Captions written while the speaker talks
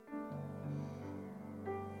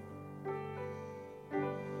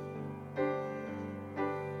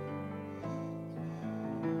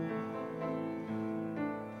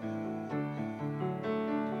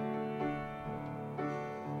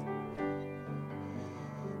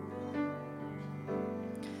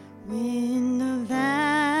When the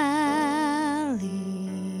valley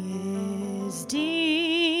is deep,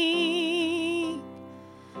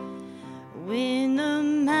 when the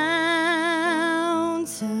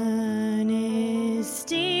mountain is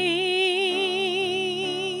steep,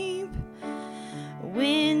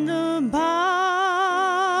 when the body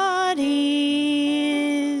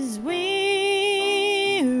is weary,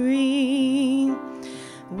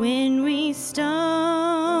 when we stumble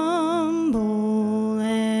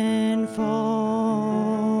and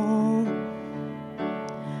fall,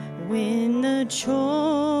 when the choices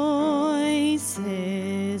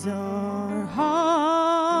are hard,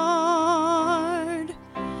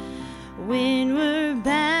 when we're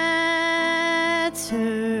battered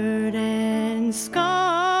and scarred,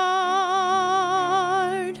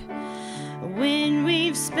 when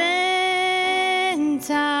we've spent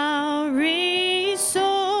our resources,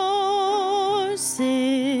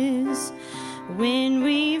 when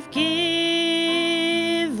we've given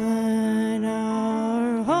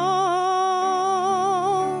our all,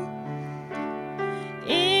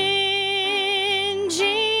 in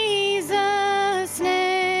Jesus'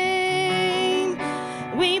 name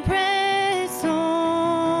we press on.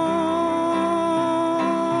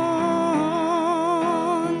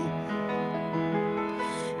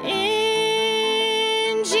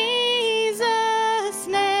 In Jesus'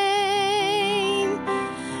 name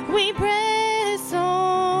we press on.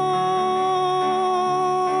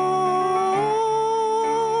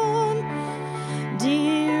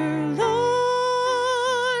 Dear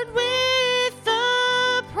Lord, with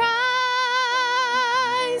the prize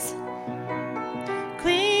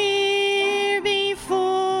clear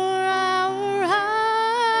before our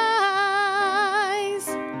eyes,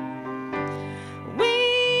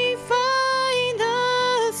 we find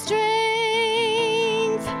the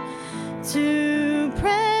strength to